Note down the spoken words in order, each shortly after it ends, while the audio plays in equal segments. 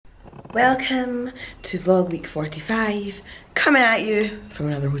Welcome to vlog week 45, coming at you from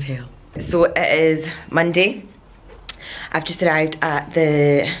another hotel. So it is Monday. I've just arrived at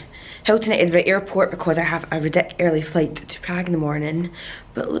the Hilton Edinburgh airport because I have a ridiculous early flight to Prague in the morning.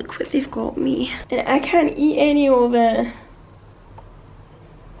 But look what they've got me. And I can't eat any of it.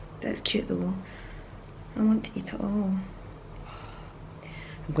 That's cute though. I want to eat it all.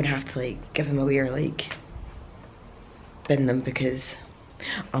 I'm gonna have to like give them away or like bin them because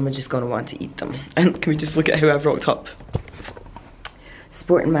I'm just gonna want to eat them. And can we just look at how I've rocked up?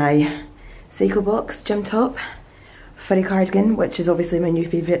 Sporting my cycle box gym top, furry cardigan, which is obviously my new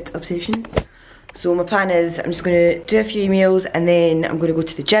favourite obsession. So my plan is I'm just gonna do a few emails and then I'm gonna go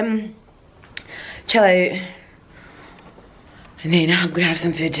to the gym, chill out, and then I'm gonna have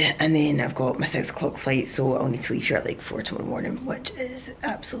some food, and then I've got my 6 o'clock flight, so I'll need to leave here at like 4 tomorrow morning, which is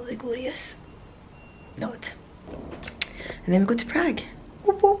absolutely glorious. Not. And then we go to Prague.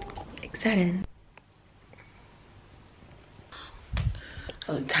 Whoop whoop. Exciting.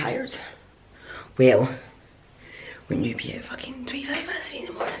 I look tired. Well, when you be at fucking 3 in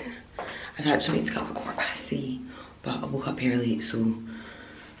the morning. I'd actually meant to get up at 3:15, but I woke up early, so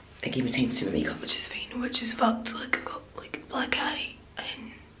it gave me time to do my makeup, which is fine, which is fucked. Like I got like a black eye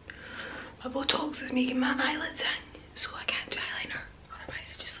and my Botox is making my eyelids hang, so I can't do eyeliner,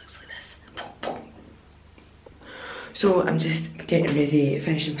 otherwise it just looks like this. Boom, boom. So I'm just getting ready,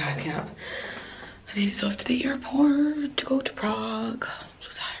 finishing packing up, and then it's off to the airport to go to Prague. I'm so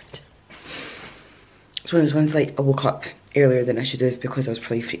tired. It's one of those ones like I woke up earlier than I should have because I was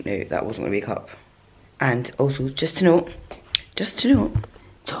probably freaking out that I wasn't going to wake up. And also, just to note,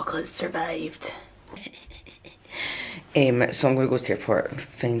 chocolate survived. So I'm going to go to the airport and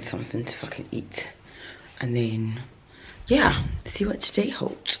find something to fucking eat. And then, yeah, see what today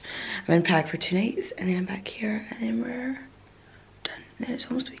holds. I'm in Prague for 2 nights and then I'm back here and then we're done. And then it's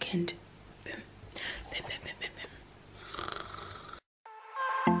almost weekend. Boom. Boom, boom, boom, boom, boom.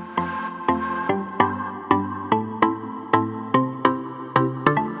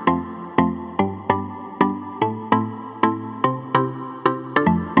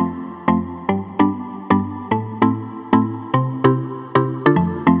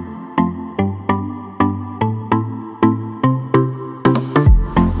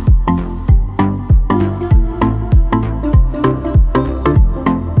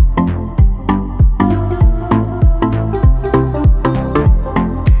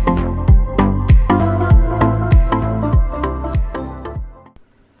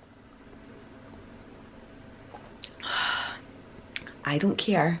 I don't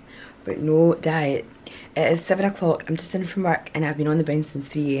care, but no diet. It is 7 o'clock, I'm just in from work and I've been on the bounce since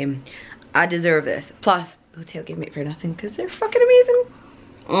 3 AM. I deserve this. Plus, the hotel gave me it for nothing because they're fucking amazing.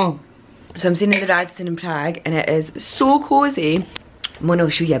 Oh. So I'm staying in the Radisson in Prague and it is so cozy. I'm gonna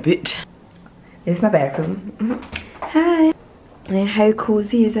show you a boot. This is my bedroom. Hi. And then how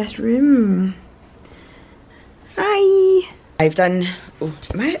cozy is this room? Hi. I've done, oh,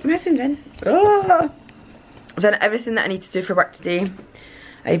 am I zoomed in? Oh. I've done everything that I need to do for work today.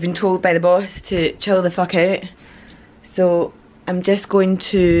 I've been told by the boss to chill the fuck out. So I'm just going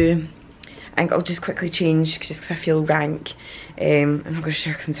to, I think I'll just quickly change just because I feel rank. I'm not going to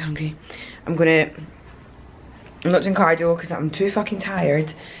share because I'm too hungry. I'm not doing cardio because I'm too fucking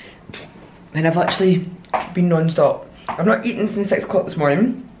tired. And I've actually been non-stop. I've not eaten since 6 o'clock this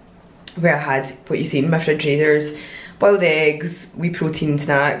morning, where I had what you see in my refrigerators. Boiled eggs, wee protein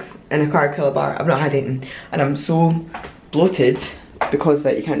snacks, and a carb killer bar. I've not had anything. And I'm so bloated because of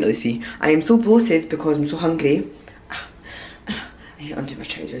it, you can't really see. I am so bloated because I'm so hungry. I need to undo my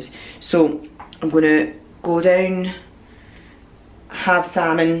trousers. So I'm gonna go down, have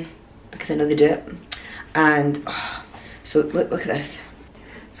salmon, because I know they do it. And, so look at this.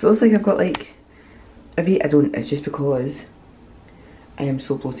 So it looks like I've got like, I don't, it's just because I am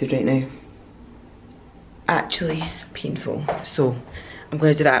so bloated right now. Actually painful, so I'm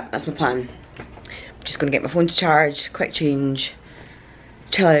going to do that. That's my plan. I'm just going to get my phone to charge, quick change,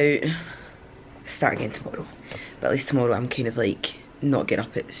 chill out, start again tomorrow. But at least tomorrow I'm kind of like not getting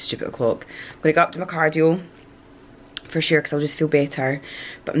up at stupid o'clock. I'm going to go up to my cardio for sure because I'll just feel better,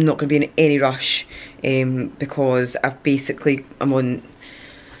 but I'm not going to be in any rush because I'm on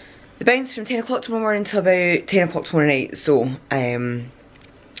the bounce from 10 o'clock tomorrow morning until about 10 o'clock tomorrow night. So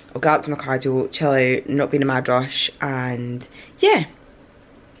I'll go out to my cardio, chill out, not be in a mad rush, and yeah,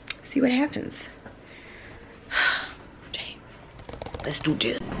 see what happens. Right, let's do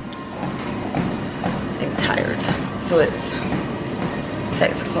this. I'm tired, so it's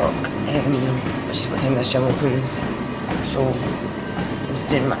 6 o'clock, which is what time this gym opens. So I'm just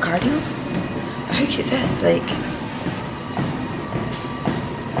doing my cardio. How cute is this? Like,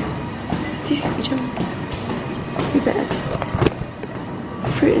 decent wee gym. A bit of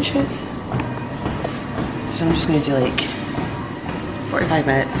fruit and shoes. So I'm just going to do like 45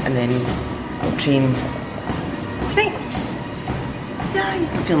 minutes and then I'll train tonight. Yeah,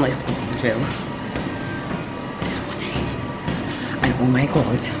 I'm feeling less close as well. It's watery. And oh my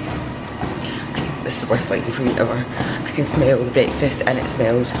god, this is the worst lighting for me ever. I can smell the breakfast and it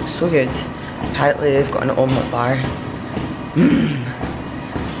smells so good. Apparently they've got an omelette bar. Mmm.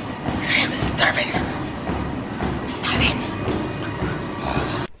 I am starving.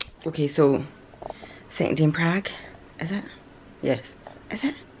 Okay, so second day in Prague, is it? Yes. Is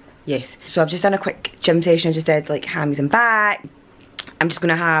it? Yes. So I've just done a quick gym session. I just did like hammies and back. I'm just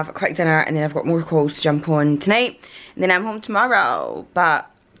gonna have a quick dinner and then I've got more calls to jump on tonight. And then I'm home tomorrow. But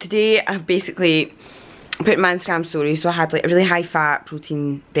today I've basically put in my Instagram story. So I had like a really high fat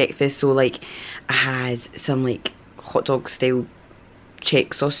protein breakfast. So like I had some like hot dog style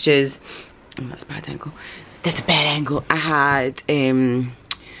Czech sausages. Oh, that's a bad angle. That's a bad angle. I had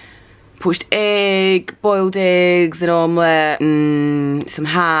poached egg, boiled eggs, an omelette, some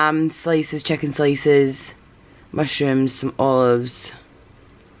ham slices, chicken slices, mushrooms, some olives,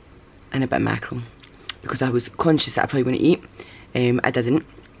 and a bit of mackerel. Because I was conscious that I probably wouldn't eat. I didn't.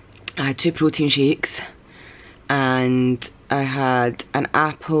 I had 2 protein shakes and I had an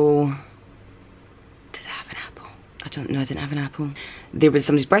apple. Did I have an apple? I don't know, I didn't have an apple. There was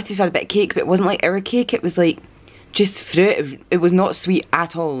somebody's birthday, so I had a bit of cake, but it wasn't like our cake, it was like just fruit. It was not sweet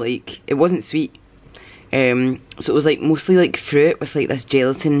at all, like it wasn't sweet. So it was like mostly like fruit with like this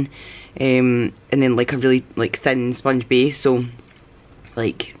gelatin and then like a really like thin sponge base, so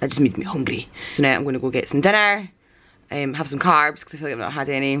like that just made me hungry. So now I'm going to go get some dinner, have some carbs because I feel like I've not had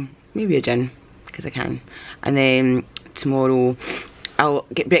any, maybe a gin because I can, and then tomorrow I'll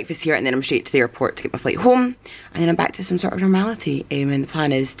get breakfast here and then I'm straight to the airport to get my flight home, and then I'm back to some sort of normality. And the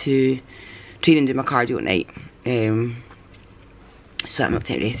plan is to train and do my cardio at night. So I'm up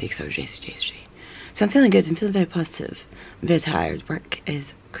to racing because I was racing yesterday. So I'm feeling good, I'm feeling very positive. I'm very tired, work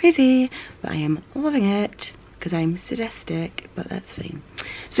is crazy, but I am loving it because I'm sadistic, but that's fine.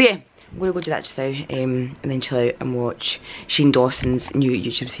 So yeah, I'm gonna go do that just now and then chill out and watch Shane Dawson's new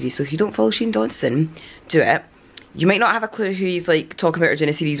YouTube series. So if you don't follow Shane Dawson, do it. You might not have a clue who he's like talking about or doing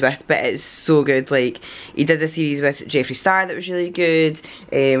a series with, but it's so good. Like he did a series with Jeffree Star that was really good,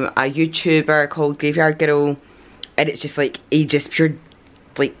 a YouTuber called Graveyard Girl, and it's just like he just pure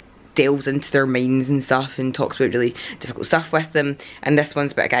like delves into their minds and stuff and talks about really difficult stuff with them. And this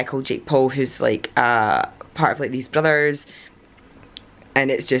one's about a guy called Jake Paul who's like part of like these brothers,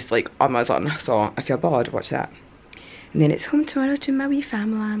 and it's just like Amazon, so I feel bored to watch that. And then it's home tomorrow to my wee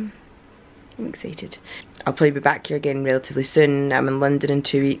family. I'm excited. I'll probably be back here again relatively soon. I'm in London in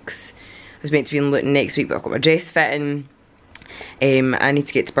 2 weeks. I was meant to be in Luton next week, but I've got my dress fitting. I need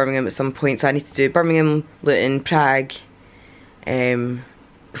to get to Birmingham at some point, so I need to do Birmingham, Luton, Prague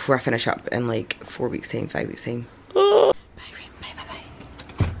before I finish up in like 4 weeks time, 5 weeks time. Bye, bye,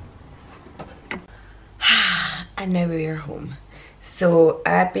 bye, bye. And now we are home. So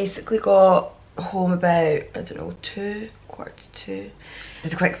I basically got home about, I don't know, 2, quarter to 2.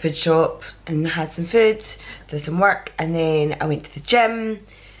 Did a quick food shop and had some food, did some work, and then I went to the gym.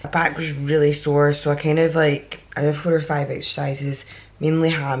 My back was really sore, so I kind of like, I did 4 or 5 exercises, mainly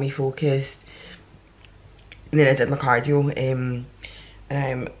hammy focused. And then I did my cardio, and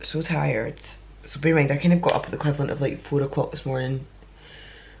I'm so tired. So bear in mind, I kind of got up at the equivalent of like 4 o'clock this morning.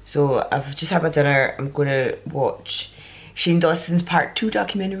 So I've just had my dinner. I'm gonna watch Shane Dawson's Part 2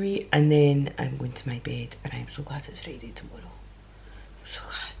 documentary, and then I'm going to my bed, and I'm so glad it's Friday tomorrow. I'm so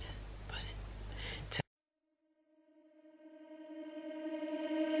glad.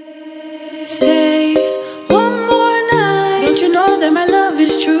 Stay one more night. Don't you know that my love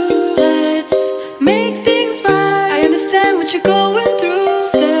is true? Let's make things right. I understand what you're going through.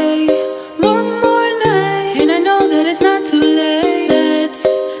 Stay one more night, and I know that it's not too late. Let's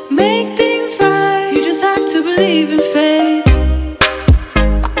make things right. You just have to believe in fate.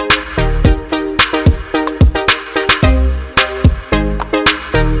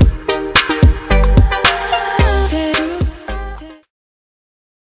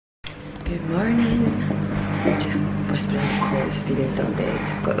 Good morning. Just whispering because Stephen's still in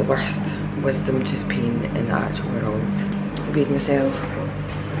bed. Got the worst wisdom tooth pain in the actual world. I weighed myself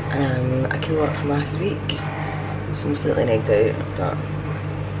and I'm a kilo up from last week. So I'm slightly negged out, but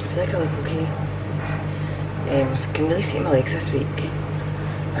I feel like I look okay. I can really see my legs this week.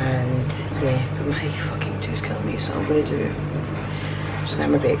 And yeah, but my fucking tooth's killing me, so I'm gonna do, I'm just gonna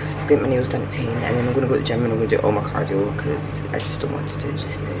have my breakfast, I'll get my nails done at 10, and then I'm gonna go to the gym and I'm gonna do all my cardio because I just don't want to do it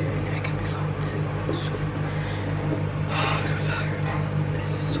just now and I can be fucked. So I'm so tired. This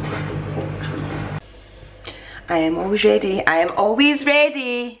is so I am always ready. I am always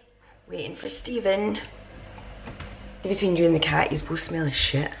ready. Waiting for Stephen. Between you and the cat, you both smell as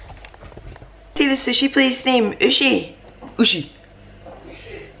shit. Say the sushi place name. Ushi. Ushi.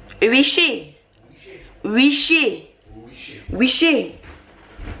 Uishi. Uishi. Uishi.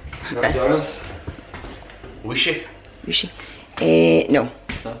 Wishy. Wishy. No.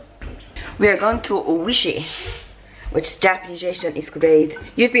 We are going to Owishi, which is a Japanese restaurant in East Kilbride.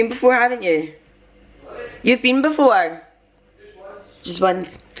 You've been before, haven't you? You've been before? Just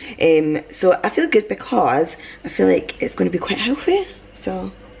once. So I feel good because I feel like it's going to be quite healthy.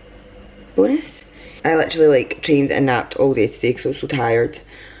 So, bonus. I literally like trained and napped all day today because I was so tired.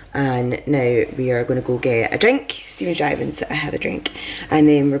 And now we are going to go get a drink. Stephen's driving, so I have a drink. And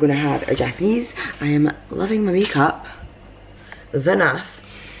then we're going to have our Japanese. I am loving my makeup. The nice.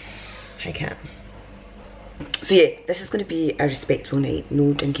 Hi cat. So yeah, this is going to be a respectful night.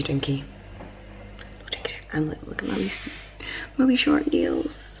 No drinky. No drinky. And look at my wee short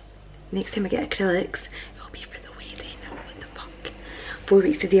nails. Next time I get acrylics, it'll be for the wedding. What the fuck? 4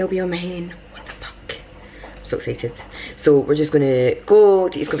 weeks today I'll be on my hen. What the fuck? I'm so excited. So we're just going to go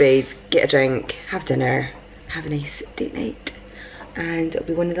to East Kilbride, get a drink, have dinner, have a nice date night. And it'll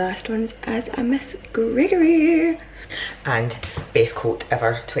be one of the last ones as I miss Gregory. And best coat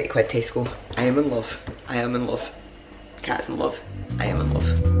ever, 20 quid Tesco. I am in love. I am in love. Cat's in love. I am in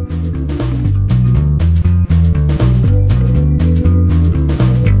love.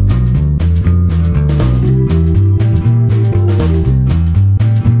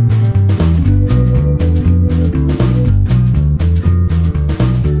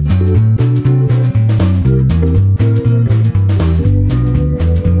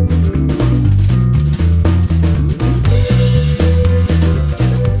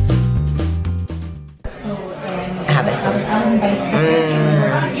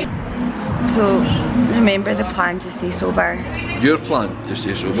 So, remember the plan to stay sober? Your plan to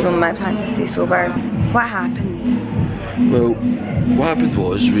stay sober? So my plan to stay sober. What happened? Well, what happened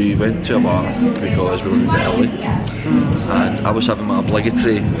was we went to a bar because we were going early, and I was having my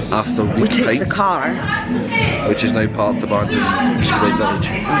obligatory after We week took pint, the car. which is now part of the abandoned East Kilbride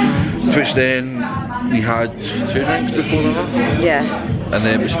Village. Which then we had 2 drinks before dinner, Yeah. and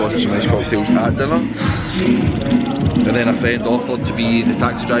then we spotted some nice cocktails at dinner. And then a friend offered to be the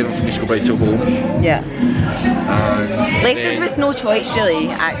taxi driver from East Kilbride to home. Yeah. And Left us with no choice really,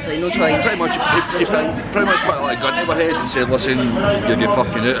 actually, no choice. pretty much, he pretty much put like a gun to my head and said, listen, you're getting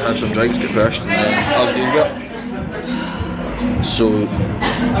fucking out, have some drinks, get pissed, and then I'll deal with it. So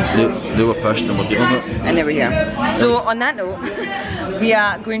they were pissed and we're dealing with it. And there we go. So on that note, we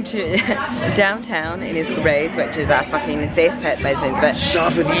are going to downtown in East Kilbride, which is a fucking cesspit by the sounds of it.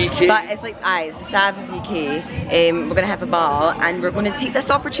 South of the UK. But it's like, it's the south of the UK. We're going to have a ball and we're going to take this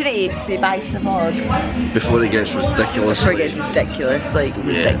opportunity to say bye to the vlog. Before it gets ridiculous. Before it gets ridiculous, like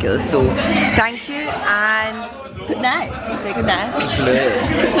ridiculous. So thank you and good night. Say good night. It's late.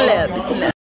 It's love.